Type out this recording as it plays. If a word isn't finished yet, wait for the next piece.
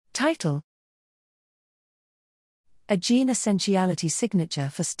Title: A Gene Essentiality Signature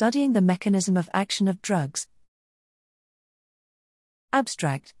for Studying the Mechanism of Action of Drugs.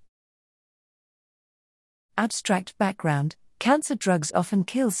 Abstract. Abstract background: Cancer drugs often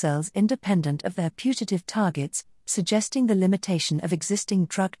kill cells independent of their putative targets, suggesting the limitation of existing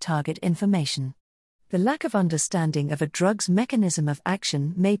drug target information. The lack of understanding of a drug's mechanism of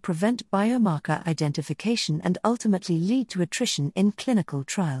action may prevent biomarker identification and ultimately lead to attrition in clinical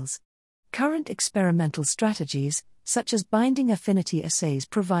trials. Current experimental strategies, such as binding affinity assays,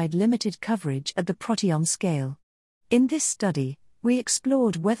 provide limited coverage at the proteome scale. In this study, we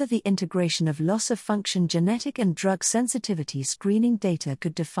explored whether the integration of loss-of-function genetic and drug sensitivity screening data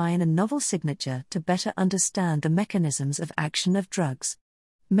could define a novel signature to better understand the mechanisms of action of drugs.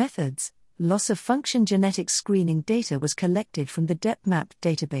 Methods: Loss-of-function genetic screening data was collected from the DepMap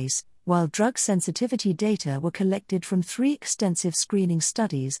database, while drug sensitivity data were collected from 3 extensive screening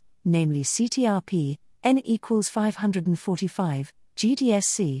studies, namely CTRP, N equals 545,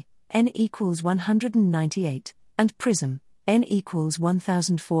 GDSC, N equals 198, and PRISM, N equals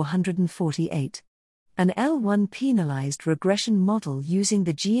 1448. An L1 penalized regression model using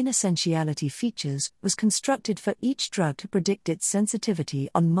the gene essentiality features was constructed for each drug to predict its sensitivity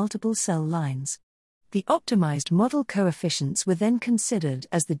on multiple cell lines. The optimized model coefficients were then considered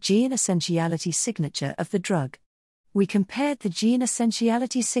as the gene essentiality signature of the drug. We compared the gene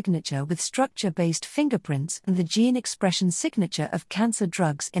essentiality signature with structure-based fingerprints and the gene expression signature of cancer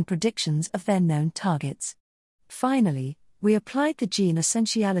drugs in predictions of their known targets. Finally, we applied the gene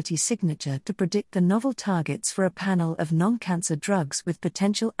essentiality signature to predict the novel targets for a panel of non-cancer drugs with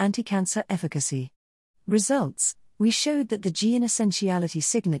potential anti-cancer efficacy. Results: We showed that the gene essentiality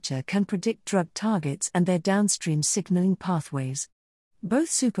signature can predict drug targets and their downstream signaling pathways.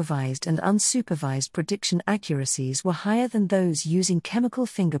 Both supervised and unsupervised prediction accuracies were higher than those using chemical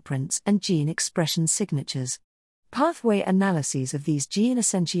fingerprints and gene expression signatures. Pathway analyses of these gene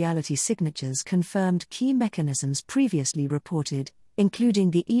essentiality signatures confirmed key mechanisms previously reported,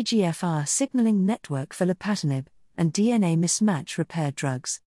 including the EGFR signaling network for lapatinib and DNA mismatch repair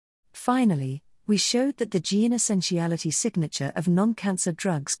drugs. Finally, we showed that the gene essentiality signature of non-cancer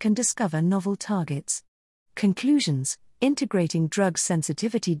drugs can discover novel targets. Conclusions: Integrating drug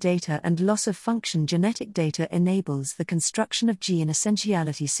sensitivity data and loss-of-function genetic data enables the construction of gene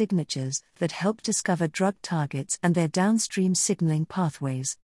essentiality signatures that help discover drug targets and their downstream signaling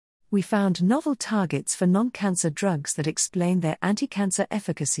pathways. We found novel targets for non-cancer drugs that explain their anti-cancer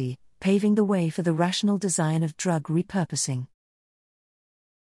efficacy, paving the way for the rational design of drug repurposing.